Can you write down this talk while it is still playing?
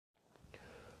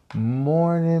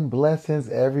Morning blessings,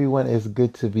 everyone. It's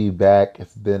good to be back.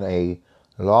 It's been a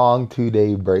long 2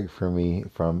 day break for me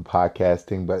from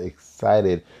podcasting, but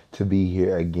excited to be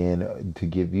here again to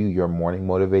give you your morning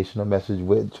motivational message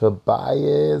with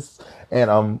Tobias. And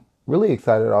I'm really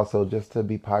excited also just to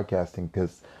be podcasting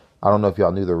because I don't know if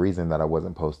y'all knew the reason that I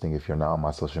wasn't posting if you're not on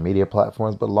my social media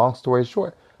platforms, but long story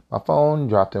short, my phone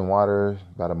dropped in water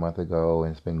about a month ago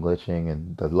and it's been glitching,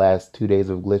 and the last 2 days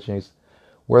of glitching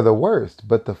were the worst.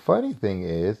 But the funny thing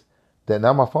is that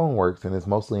now my phone works and it's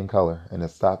mostly in color and it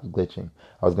stopped glitching.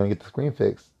 I was gonna get the screen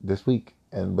fixed this week,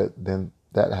 and but then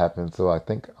that happened, so I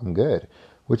think I'm good,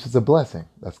 which is a blessing.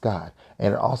 That's God.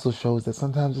 And it also shows that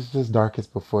sometimes it's just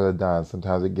darkest before the dawn.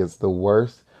 Sometimes it gets the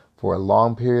worst for a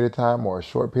long period of time or a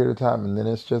short period of time, and then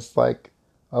it's just like,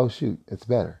 oh shoot, it's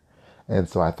better. And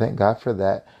so I thank God for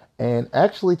that. And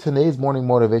actually, today's morning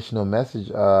motivational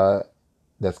message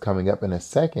that's coming up in a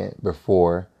second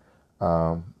before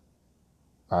um,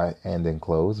 I end and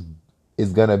close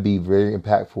is gonna be very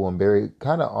impactful and very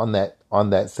kind of on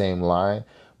that same line.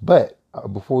 But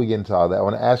before we get into all that, I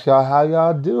want to ask y'all how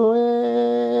y'all doing.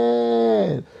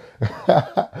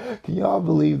 Can y'all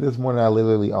believe this morning I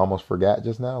literally almost forgot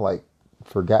just now? Like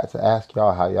forgot to ask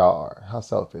y'all how y'all are. How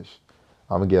selfish.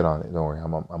 I'm gonna get on it. Don't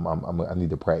worry. I need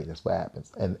to pray. That's what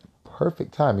happens. And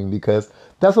perfect timing because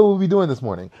that's what we'll be doing this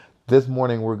morning. This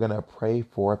morning we're gonna pray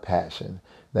for passion.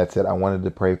 That's it. I wanted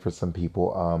to pray for some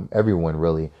people, everyone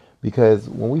really, because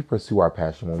when we pursue our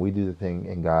passion, when we do the thing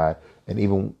in God, and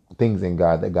even things in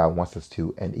God that God wants us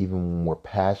to, and even when we're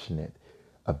passionate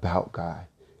about God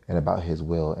and about His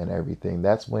will and everything,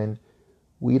 that's when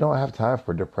we don't have time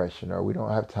for depression or we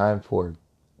don't have time for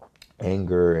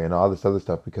anger and all this other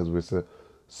stuff because we're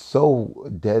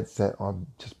so dead set on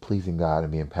just pleasing God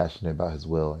and being passionate about His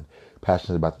will and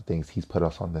passionate about the things He's put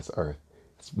us on this earth.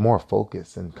 It's more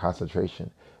focus and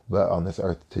concentration, but on this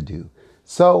earth to do.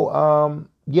 So,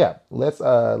 yeah, let's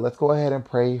go ahead and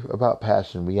pray about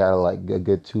passion. We got like a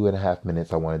good 2.5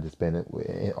 minutes I wanted to spend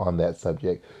on that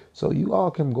subject. So you all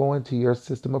can go into your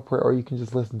system of prayer, or you can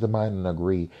just listen to mine and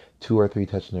agree. Two or three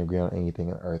touch and agree on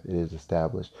anything on earth, it is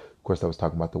established. Of course, I was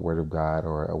talking about the Word of God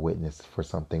or a witness for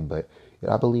something, but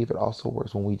I believe it also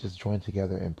works when we just join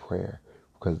together in prayer,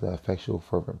 because the effectual,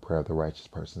 fervent prayer of the righteous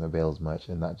person avails much.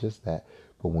 And not just that,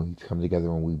 but when we come together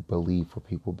and we believe for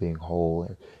people being whole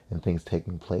and things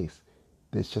taking place,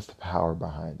 there's just a power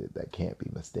behind it that can't be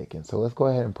mistaken. So let's go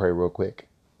ahead and pray real quick.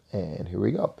 And here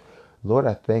we go. Lord,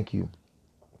 I thank you.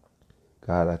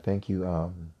 God, I thank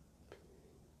you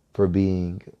for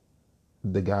being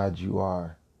the God you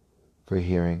are, for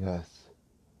hearing us,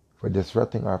 for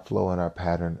disrupting our flow and our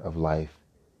pattern of life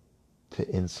to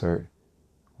insert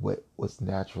what was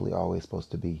naturally always supposed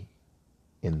to be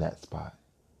in that spot.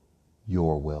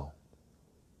 Your will,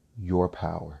 your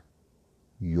power,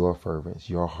 your fervence,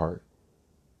 your heart.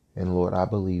 And Lord, I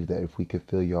believe that if we could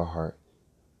feel your heart,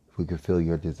 if we could feel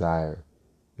your desire,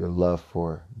 your love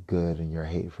for good and your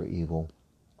hate for evil,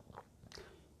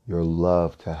 your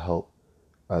love to help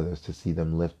others, to see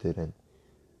them lifted,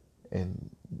 and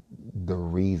the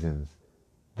reasons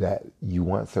that you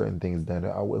want certain things done,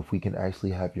 if we can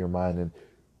actually have your mind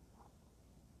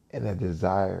and a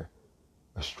desire,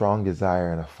 a strong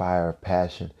desire and a fire of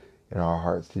passion in our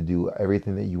hearts to do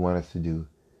everything that you want us to do,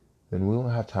 then we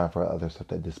won't have time for other stuff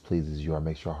that displeases you or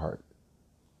makes your heart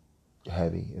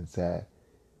heavy and sad,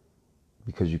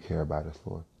 because you care about us,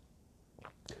 Lord.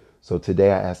 So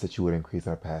today I ask that you would increase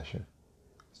our passion.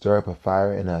 Stir up a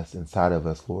fire in us, inside of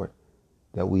us, Lord,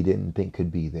 that we didn't think could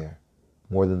be there.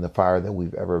 More than the fire that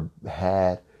we've ever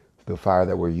had, the fire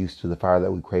that we're used to, the fire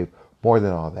that we crave. More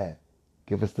than all that,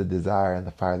 give us the desire and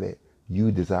the fire that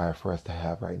you desire for us to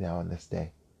have right now in this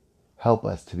day. Help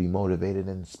us to be motivated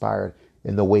and inspired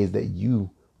in the ways that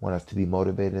you want us to be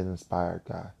motivated and inspired,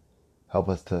 God. Help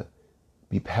us to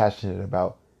be passionate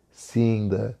about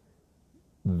seeing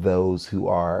those who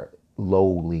are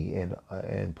lowly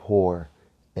and poor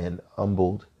and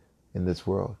humbled in this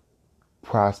world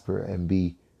prosper and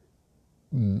be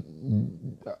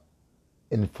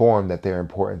informed that they're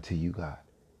important to you, God.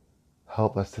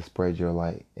 Help us to spread your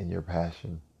light and your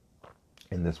passion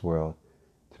in this world,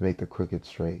 to make the crooked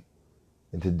straight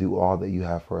and to do all that you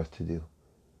have for us to do.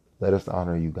 Let us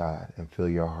honor you, God, and feel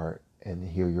your heart and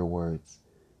hear your words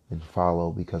and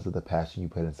follow because of the passion you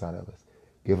put inside of us.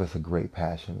 Give us a great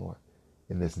passion, Lord,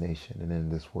 in this nation and in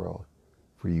this world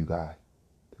for you, God,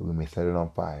 that we may set it on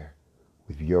fire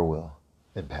with your will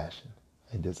and passion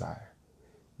and desire.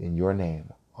 In your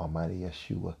name, Almighty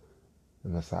Yeshua, the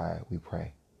Messiah, we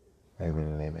pray. Amen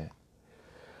and amen.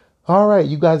 All right,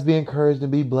 you guys be encouraged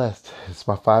and be blessed. It's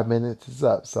my 5 minutes is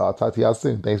up, so I'll talk to y'all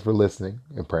soon. Thanks for listening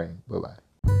and praying.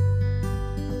 Bye-bye.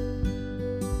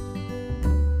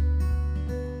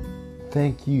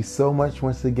 Thank you so much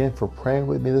once again for praying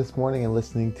with me this morning and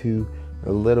listening to a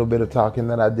little bit of talking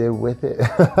that I did with it.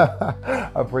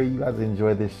 I pray you guys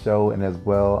enjoy this show, and as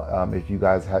well, if you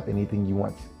guys have anything you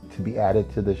want to be added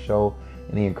to the show,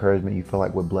 any encouragement you feel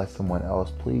like would bless someone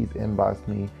else, please inbox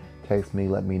me, text me,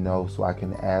 let me know so I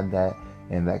can add that,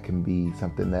 and that can be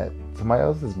something that somebody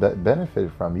else has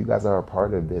benefited from. You guys are a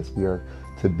part of this. We are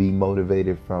to be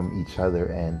motivated from each other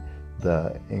and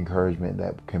the encouragement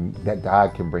that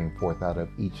God can bring forth out of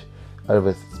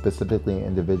us specifically and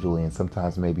individually. And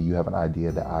sometimes maybe you have an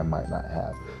idea that I might not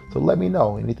have. So let me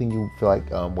know anything you feel like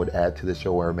would add to the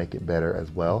show or make it better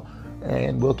as well.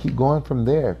 And we'll keep going from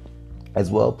there as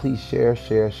well. Please share.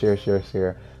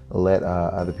 Let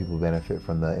other people benefit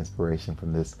from the inspiration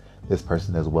from this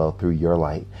person as well through your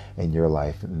light and your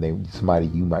life. And somebody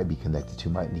you might be connected to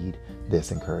might need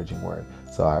this encouraging word.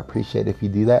 So I appreciate if you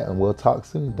do that, and we'll talk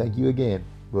soon. Thank you again.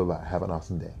 Bye-bye. Have an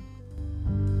awesome day.